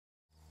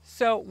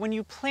So when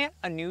you plant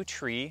a new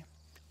tree,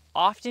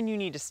 often you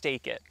need to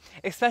stake it,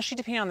 especially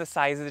depending on the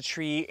size of the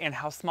tree and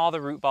how small the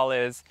root ball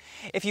is.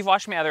 If you've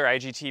watched my other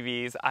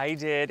IGTVs, I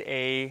did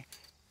a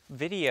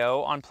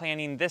video on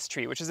planting this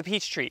tree, which is a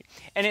peach tree.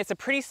 And it's a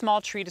pretty small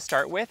tree to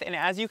start with, and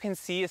as you can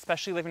see,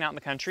 especially living out in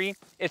the country,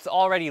 it's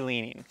already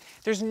leaning.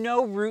 There's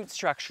no root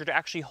structure to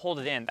actually hold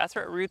it in. That's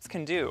what roots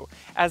can do.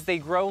 As they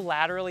grow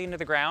laterally into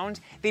the ground,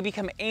 they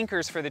become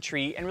anchors for the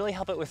tree and really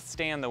help it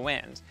withstand the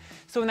wind.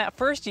 So in that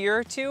first year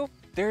or two,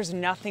 there's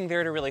nothing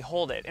there to really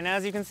hold it. And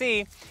as you can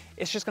see,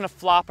 it's just gonna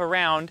flop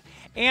around,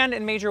 and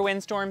in major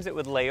windstorms, it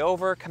would lay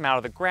over, come out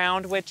of the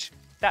ground, which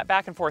that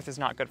back and forth is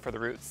not good for the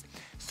roots.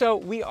 So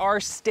we are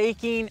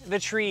staking the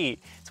tree.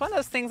 It's one of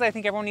those things I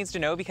think everyone needs to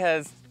know,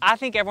 because I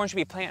think everyone should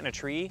be planting a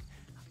tree.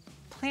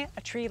 Plant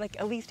a tree like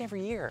at least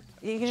every year.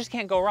 You just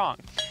can't go wrong.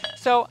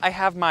 So I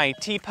have my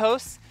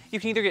T-posts. You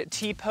can either get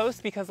T-posts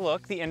because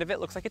look, the end of it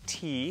looks like a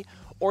T,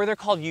 or they're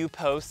called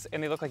U-posts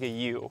and they look like a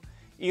U.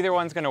 Either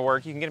one's gonna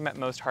work. You can get them at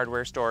most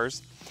hardware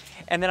stores.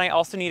 And then I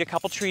also need a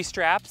couple tree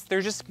straps.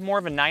 They're just more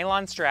of a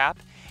nylon strap.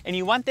 And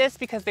you want this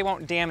because they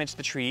won't damage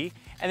the tree.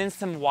 And then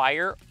some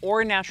wire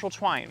or natural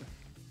twine.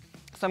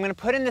 So I'm gonna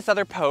put in this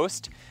other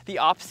post, the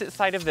opposite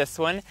side of this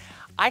one.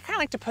 I kinda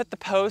like to put the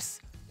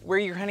posts where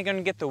you're kinda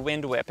gonna get the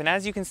wind whip. And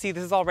as you can see,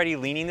 this is already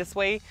leaning this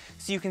way.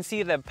 So you can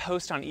see the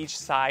post on each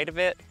side of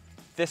it,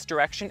 this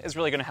direction is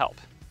really gonna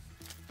help.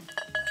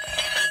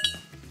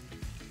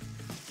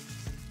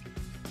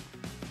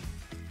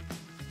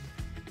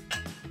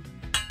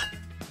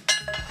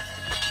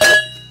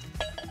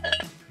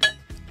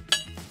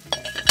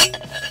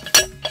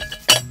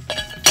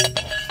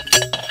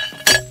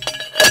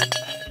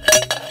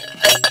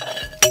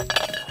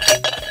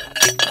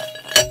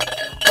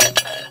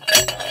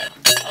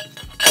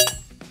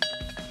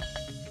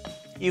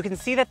 You can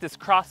see that this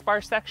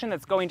crossbar section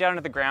that's going down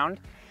to the ground,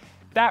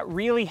 that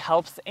really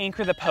helps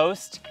anchor the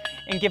post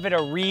and give it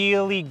a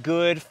really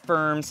good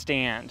firm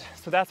stand.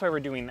 So that's why we're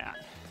doing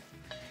that.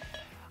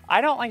 I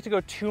don't like to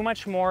go too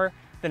much more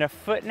than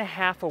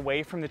 1.5 feet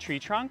away from the tree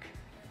trunk.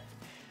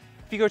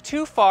 If you go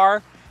too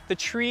far, the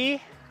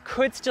tree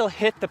could still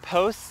hit the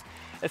posts,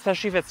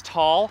 especially if it's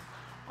tall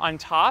on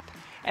top,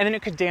 and then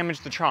it could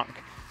damage the trunk.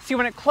 So you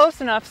want it close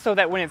enough so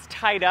that when it's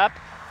tied up,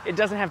 it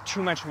doesn't have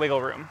too much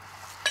wiggle room.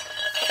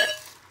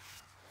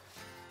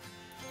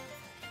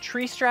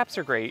 Tree straps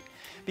are great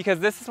because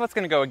this is what's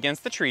gonna go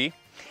against the tree.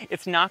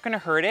 It's not gonna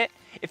hurt it.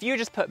 If you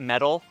just put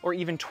metal or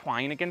even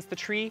twine against the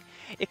tree,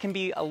 it can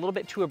be a little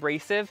bit too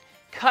abrasive,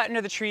 cut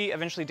into the tree,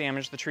 eventually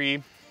damage the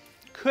tree.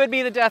 Could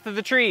be the death of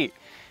the tree.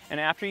 And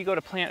after you go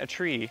to plant a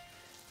tree,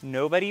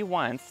 nobody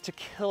wants to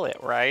kill it,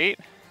 right?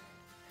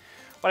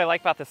 What I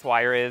like about this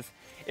wire is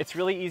it's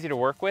really easy to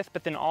work with,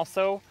 but then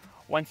also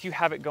once you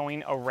have it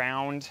going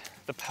around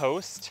the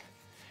post,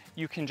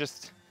 you can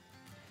just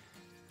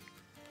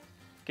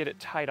get it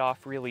tied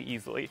off really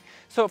easily.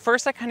 So at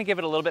first I kind of give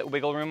it a little bit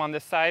wiggle room on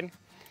this side,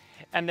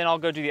 and then I'll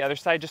go do the other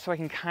side just so I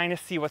can kind of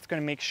see what's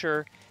going to make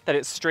sure that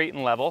it's straight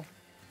and level.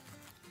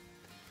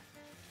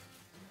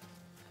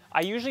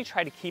 I usually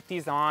try to keep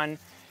these on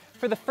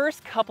for the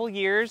first couple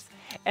years,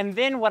 and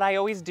then what I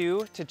always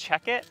do to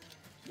check it,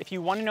 if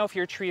you want to know if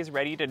your tree is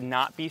ready to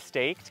not be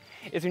staked,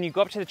 is when you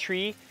go up to the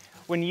tree,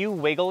 when you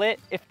wiggle it,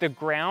 if the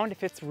ground,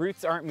 if its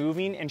roots aren't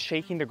moving and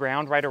shaking the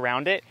ground right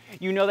around it,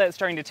 you know that it's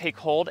starting to take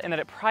hold and that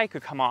it probably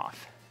could come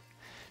off.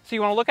 So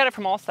you want to look at it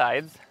from all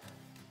sides.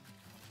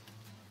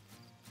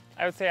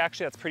 I would say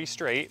actually that's pretty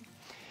straight.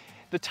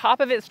 The top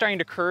of it's starting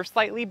to curve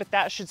slightly, but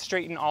that should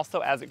straighten also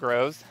as it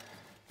grows.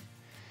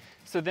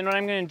 So then what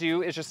I'm going to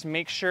do is just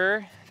make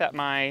sure that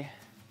my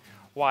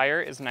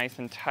wire is nice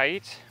and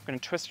tight. I'm going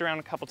to twist it around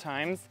a couple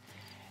times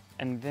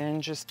and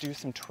then just do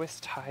some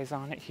twist ties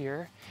on it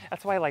here.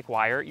 That's why I like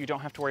wire. You don't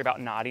have to worry about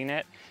knotting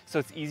it, so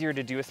it's easier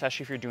to do,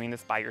 especially if you're doing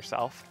this by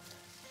yourself.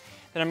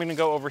 Then I'm gonna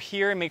go over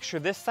here and make sure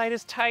this side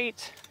is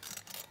tight.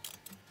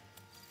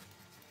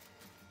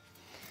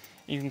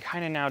 You can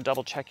kind of now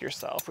double check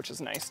yourself, which is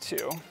nice too.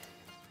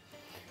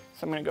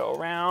 So I'm gonna go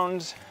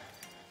around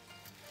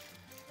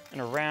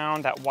and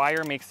around. That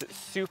wire makes it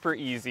super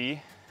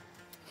easy.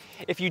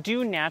 If you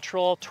do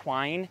natural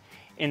twine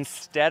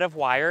instead of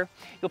wire,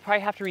 you'll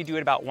probably have to redo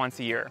it about once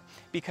a year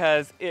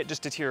because it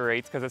just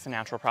deteriorates because it's a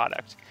natural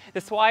product.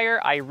 This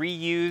wire I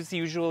reuse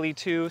usually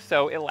too,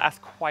 so it lasts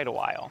quite a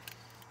while.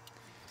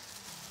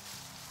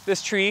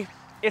 This tree,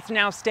 it's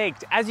now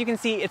staked. As you can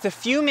see, it's a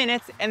few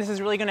minutes and this is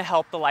really gonna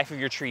help the life of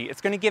your tree. It's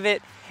gonna give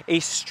it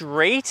a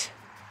straight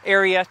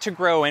area to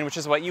grow in, which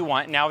is what you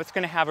want. Now it's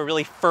gonna have a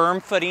really firm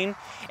footing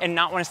and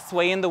not wanna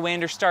sway in the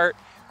wind or start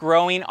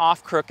growing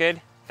off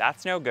crooked.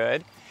 That's no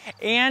good.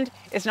 And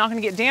it's not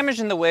gonna get damaged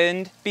in the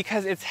wind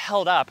because it's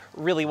held up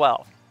really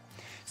well.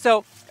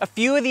 So a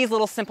few of these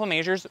little simple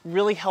measures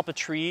really help a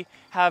tree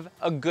have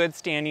a good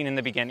standing in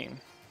the beginning.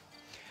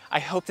 I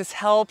hope this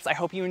helps. I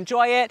hope you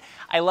enjoy it.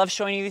 I love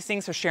showing you these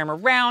things, so share them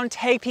around,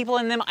 tag people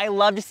in them. I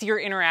love to see your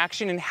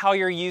interaction and how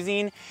you're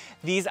using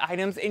these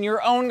items in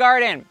your own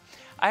garden.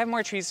 I have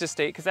more trees to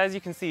stake because as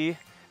you can see,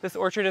 this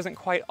orchard isn't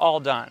quite all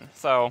done.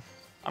 So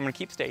I'm gonna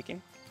keep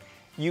staking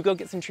You go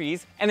get some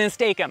trees and then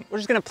stake them. We're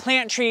just gonna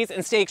plant trees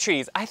and stake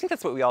trees. I think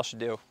that's what we all should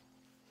do.